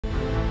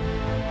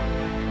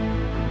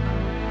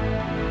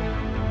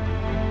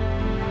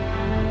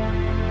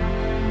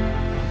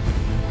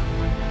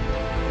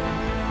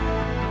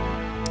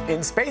In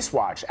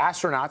Spacewatch,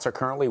 astronauts are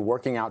currently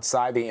working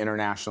outside the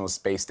International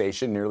Space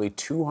Station nearly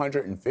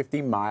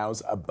 250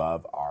 miles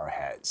above our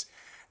heads.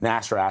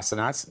 NASA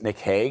astronauts Nick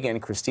Hague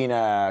and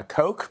Christina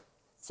Koch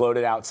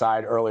floated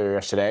outside earlier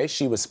yesterday.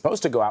 She was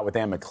supposed to go out with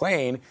Anne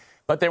McClain,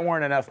 but there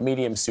weren't enough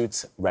medium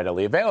suits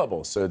readily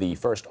available, so the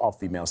first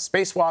all-female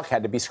spacewalk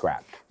had to be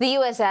scrapped. The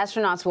U.S.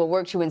 astronauts will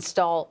work to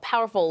install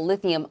powerful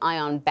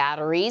lithium-ion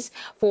batteries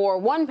for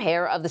one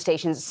pair of the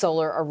station's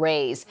solar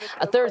arrays.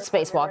 A third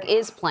spacewalk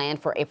is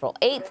planned for April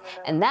 8th,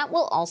 and that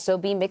will also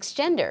be mixed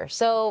gender.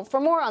 So for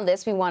more on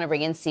this, we want to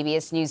bring in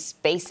CBS News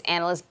space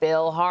analyst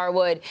Bill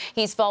Harwood.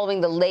 He's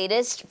following the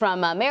latest from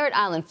Merritt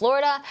Island,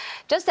 Florida,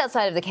 just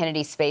outside of the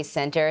Kennedy Space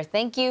Center.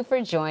 Thank you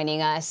for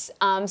joining us.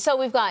 So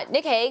we've got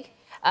Nick Hague,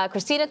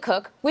 Christina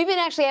Koch. We've been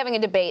actually having a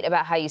debate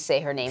about how you say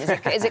her name.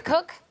 Is it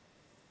Cook?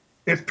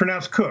 It's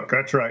pronounced Cook.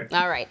 That's right.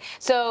 All right.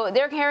 So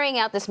they're carrying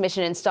out this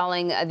mission,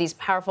 installing these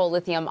powerful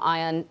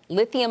lithium-ion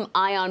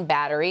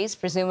batteries,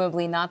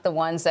 presumably not the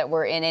ones that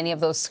were in any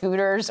of those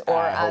scooters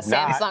or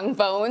Samsung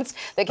phones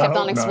that kept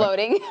on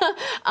exploding.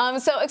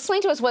 So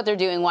explain to us what they're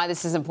doing, why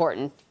this is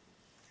important.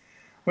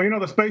 Well, you know,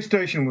 the space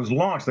station was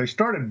launched. They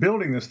started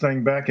building this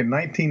thing back in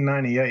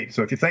 1998.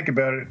 So if you think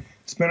about it,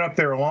 it's been up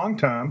there a long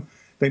time.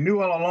 They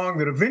knew all along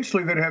that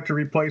eventually they'd have to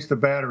replace the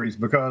batteries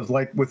because,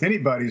 like with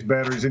anybody's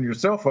batteries in your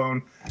cell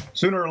phone,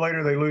 sooner or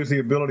later they lose the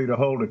ability to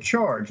hold a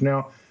charge.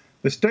 Now,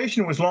 the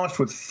station was launched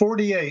with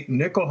 48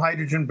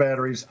 nickel-hydrogen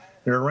batteries.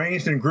 They're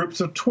arranged in groups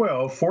of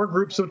 12, 4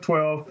 groups of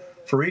 12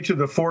 for each of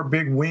the 4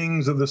 big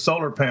wings of the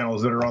solar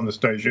panels that are on the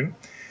station.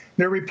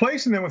 They're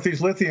replacing them with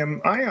these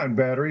lithium-ion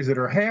batteries that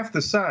are half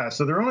the size.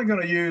 So they're only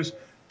going to use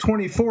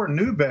 24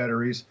 new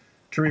batteries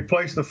to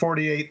replace the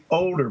 48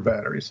 older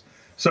batteries.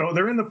 So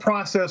they're in the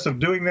process of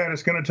doing that.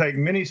 It's going to take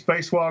many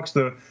spacewalks.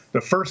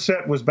 The first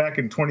set was back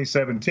in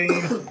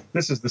 2017.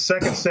 This is the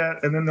second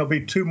set, and then there'll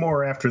be 2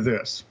 more after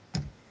this.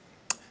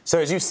 So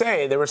as you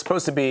say, there was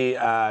supposed to be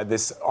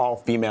this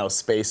all-female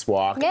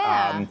spacewalk.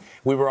 Yeah.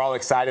 We were all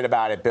excited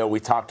about it, Bill. We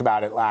talked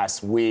about it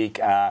last week.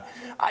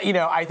 You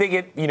know, I think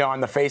it, you know, on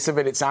the face of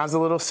it, it sounds a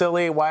little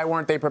silly. Why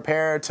weren't they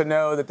prepared to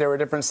know that there were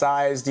different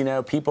sized, you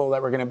know, people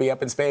that were going to be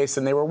up in space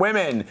and they were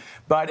women?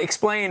 But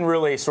explain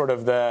really sort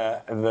of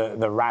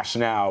the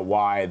rationale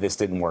why this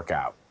didn't work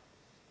out.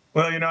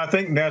 Well, you know, I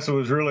think NASA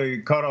was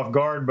really caught off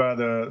guard by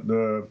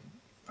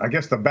I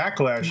guess the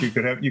backlash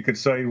you could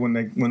say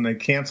when they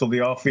canceled the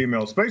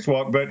all-female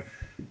spacewalk. But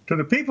to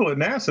the people at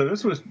NASA,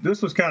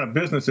 this was kind of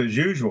business as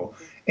usual.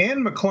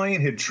 Anne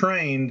McClain had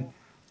trained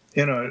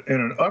in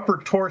an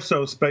upper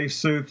torso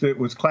spacesuit that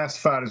was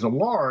classified as a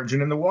large,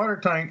 and in the water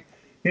tank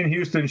in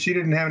Houston, she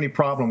didn't have any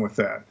problem with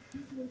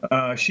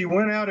that. She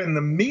went out in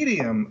the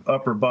medium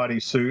upper body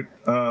suit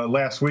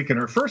last week in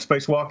her first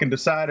spacewalk and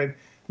decided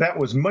that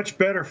was much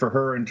better for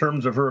her in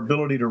terms of her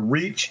ability to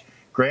reach,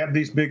 grab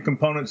these big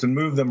components and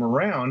move them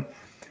around.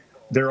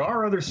 There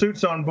are other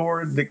suits on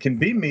board that can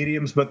be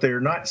mediums, but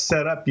they're not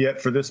set up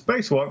yet for this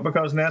spacewalk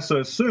because NASA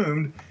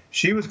assumed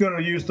she was going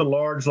to use the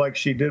large like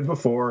she did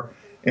before,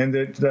 and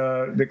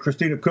that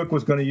Christina Koch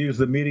was going to use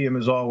the medium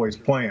as always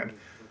planned.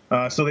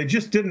 So they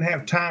just didn't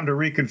have time to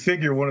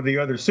reconfigure one of the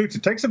other suits.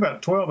 It takes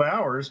about 12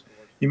 hours.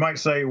 You might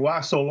say,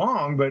 why so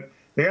long? But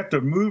they have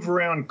to move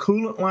around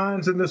coolant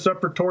lines in this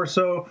upper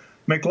torso,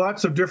 make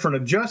lots of different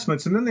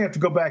adjustments, and then they have to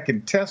go back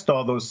and test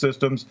all those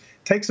systems.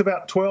 It takes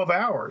about 12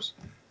 hours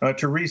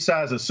to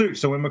resize a suit.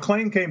 So when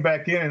McClain came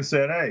back in and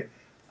said, hey,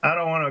 I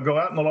don't want to go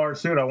out in the large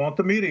suit, I want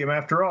the medium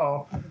after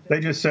all, they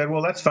just said,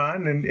 well, that's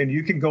fine, and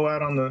you can go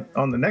out on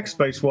the next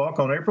spacewalk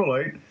on April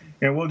 8th,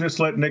 and we'll just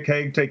let Nick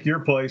Hague take your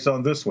place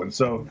on this one.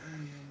 So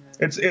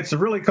it's a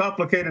really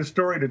complicated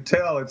story to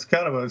tell. It's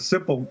kind of a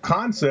simple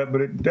concept,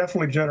 but it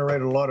definitely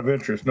generated a lot of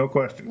interest, no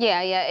question.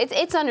 Yeah,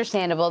 it's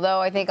understandable,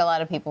 though. I think a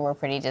lot of people were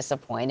pretty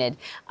disappointed.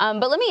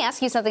 But let me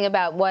ask you something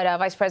about what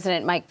Vice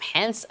President Mike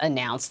Pence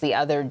announced the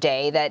other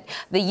day, that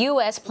the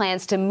U.S.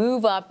 plans to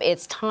move up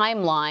its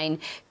timeline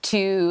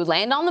to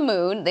land on the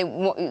moon.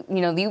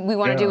 We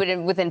want to do it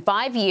within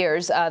 5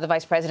 years, the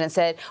Vice President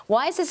said.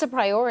 Why is this a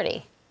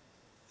priority?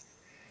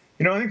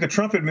 You know, I think the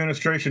Trump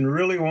administration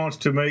really wants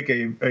to make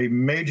a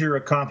major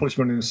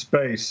accomplishment in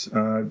space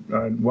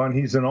when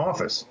he's in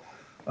office.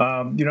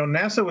 You know,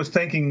 NASA was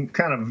thinking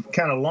kind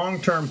of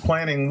long-term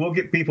planning. We'll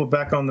get people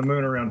back on the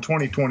moon around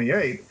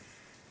 2028,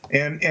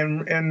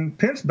 and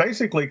Pence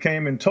basically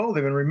came and told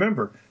them. And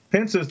remember,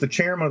 Pence is the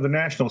chairman of the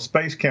National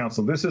Space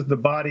Council. This is the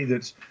body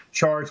that's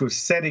charged with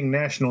setting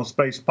national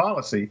space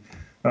policy.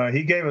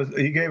 He gave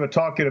a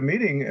talk at a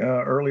meeting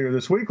earlier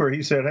this week where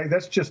he said, hey,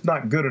 that's just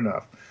not good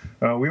enough.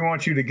 We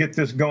want you to get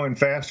this going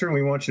faster, and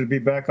we want you to be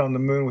back on the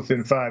moon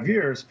within 5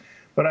 years.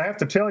 But I have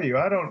to tell you,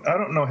 I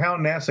don't know how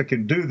NASA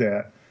can do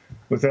that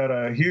without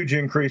a huge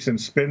increase in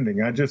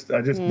spending. I just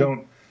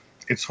don't.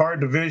 It's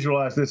hard to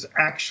visualize this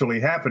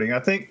actually happening. I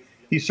think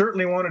he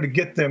certainly wanted to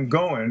get them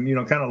going, you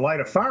know, kind of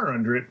light a fire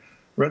under it.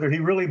 Whether he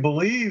really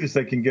believes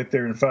they can get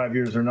there in 5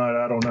 years or not,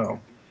 I don't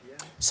know.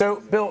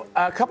 So, Bill,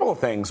 a couple of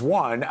things.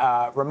 One,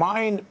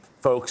 remind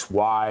folks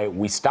why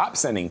we stopped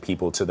sending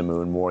people to the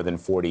moon more than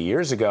 40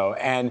 years ago.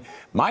 And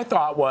my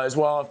thought was,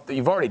 well, if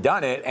you've already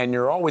done it and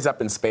you're always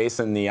up in space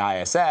in the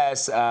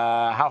ISS,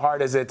 how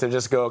hard is it to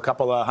just go a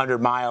couple of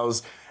 100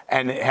 miles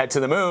and head to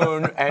the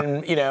moon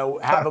and, you know,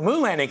 have a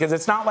moon landing? Because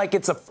it's not like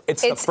it's the first.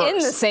 It's in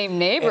the same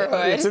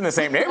neighborhood. It's in the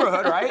same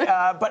neighborhood, right?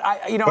 But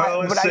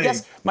I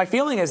guess my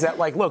feeling is that,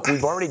 like, look,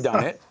 we've already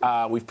done it.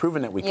 We've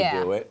proven that we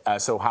can do it.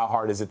 So how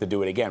hard is it to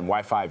do it again?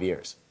 Why 5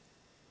 years?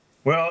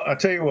 Well, I'll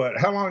tell you what,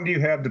 how long do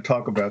you have to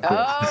talk about this?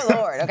 Oh,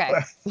 Lord,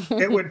 okay.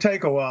 It would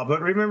take a while, but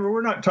remember,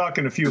 we're not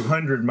talking a few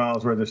hundred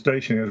miles where the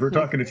station is. We're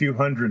talking a few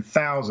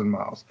 100,000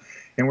 miles.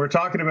 And we're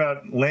talking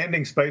about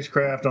landing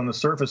spacecraft on the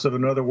surface of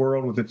another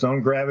world with its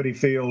own gravity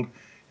field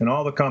and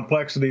all the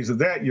complexities of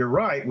that. You're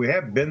right, we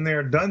have been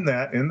there, done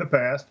that in the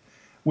past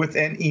with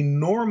an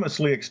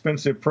enormously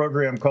expensive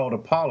program called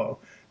Apollo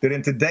that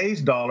in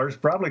today's dollars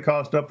probably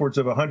cost upwards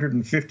of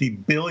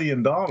 $150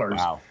 billion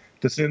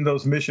to send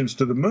those missions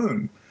to the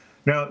moon.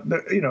 Now,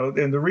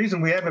 and the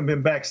reason we haven't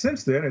been back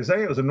since then is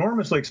A, it was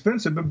enormously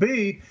expensive, but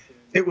B,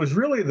 it was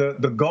really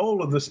the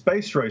goal of the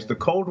space race, the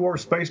Cold War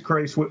space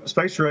race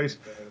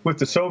with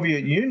the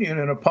Soviet Union,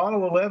 and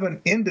Apollo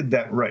 11 ended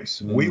that race.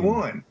 We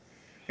won.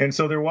 And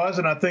so there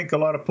wasn't, I think, a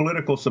lot of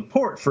political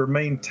support for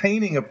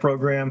maintaining a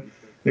program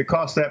that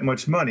costs that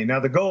much money. Now,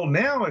 the goal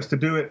now is to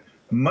do it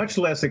much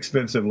less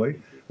expensively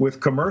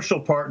with commercial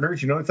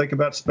partners. You know, think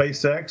about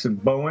SpaceX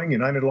and Boeing,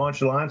 United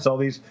Launch Alliance, all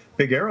these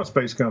big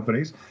aerospace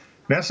companies.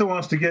 NASA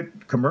wants to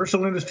get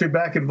commercial industry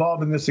back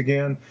involved in this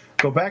again,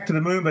 go back to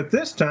the moon, but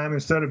this time,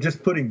 instead of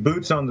just putting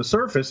boots on the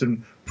surface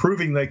and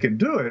proving they can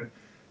do it,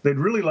 they'd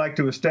really like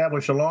to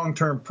establish a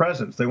long-term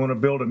presence. They want to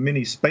build a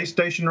mini space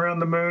station around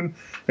the moon.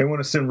 They want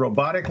to send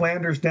robotic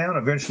landers down,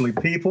 eventually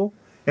people.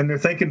 And they're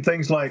thinking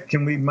things like,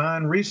 can we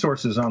mine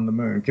resources on the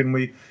moon? Can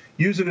we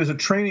use it as a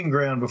training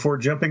ground before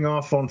jumping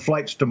off on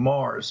flights to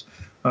Mars?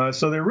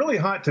 So they're really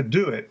hot to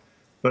do it.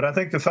 But I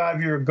think the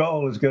 5-year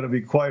goal is going to be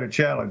quite a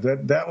challenge.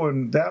 That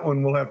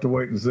one we'll have to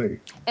wait and see.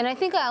 And I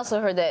think I also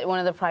heard that one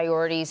of the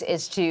priorities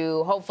is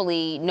to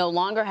hopefully no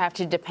longer have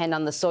to depend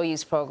on the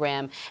Soyuz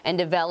program and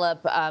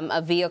develop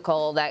a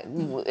vehicle that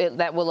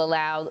will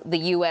allow the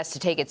U.S. to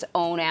take its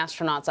own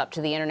astronauts up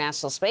to the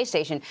International Space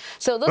Station.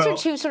 So those are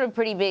two sort of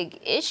pretty big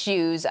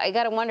issues. I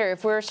got to wonder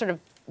if we're sort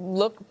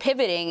of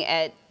pivoting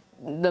at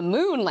the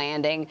moon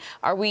landing,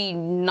 are we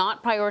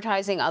not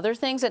prioritizing other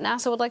things that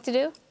NASA would like to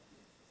do?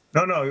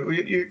 No,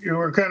 you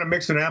were kind of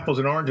mixing apples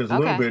and oranges a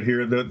little bit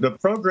here. The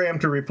program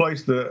to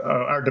replace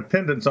our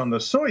dependence on the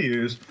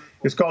Soyuz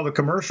is called the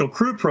Commercial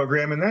Crew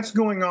Program, and that's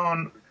going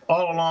on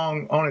all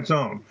along on its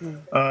own.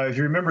 As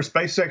you remember,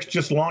 SpaceX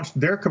just launched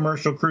their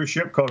commercial cruise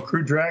ship called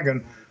Crew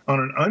Dragon on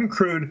an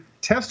uncrewed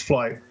test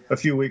flight a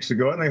few weeks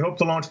ago, and they hope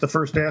to launch the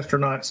first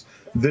astronauts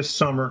this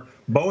summer.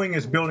 Boeing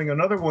is building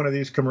another one of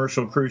these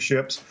commercial cruise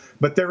ships,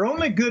 but they're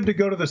only good to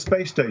go to the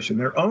space station.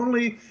 They're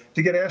only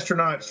to get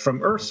astronauts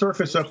from Earth's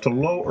surface up to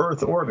low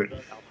Earth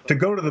orbit. To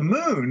go to the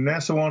moon,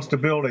 NASA wants to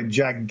build a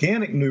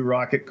gigantic new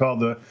rocket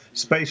called the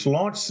Space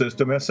Launch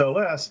System,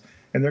 SLS,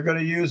 and they're going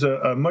to use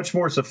a much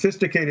more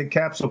sophisticated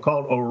capsule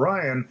called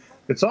Orion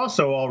that's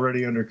also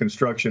already under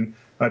construction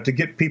to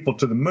get people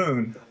to the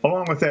moon,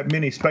 along with that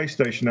mini space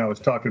station I was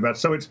talking about.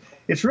 So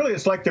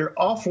it's like they're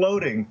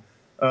offloading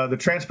the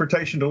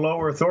transportation to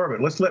low Earth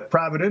orbit. Let's let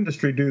private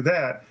industry do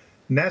that.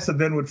 NASA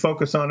then would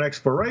focus on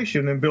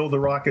exploration and build the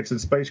rockets and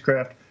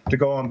spacecraft to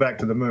go on back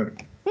to the moon.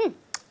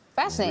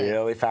 Fascinating.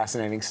 Really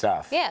fascinating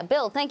stuff. Yeah,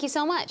 Bill, thank you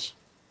so much.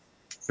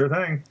 Sure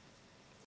thing.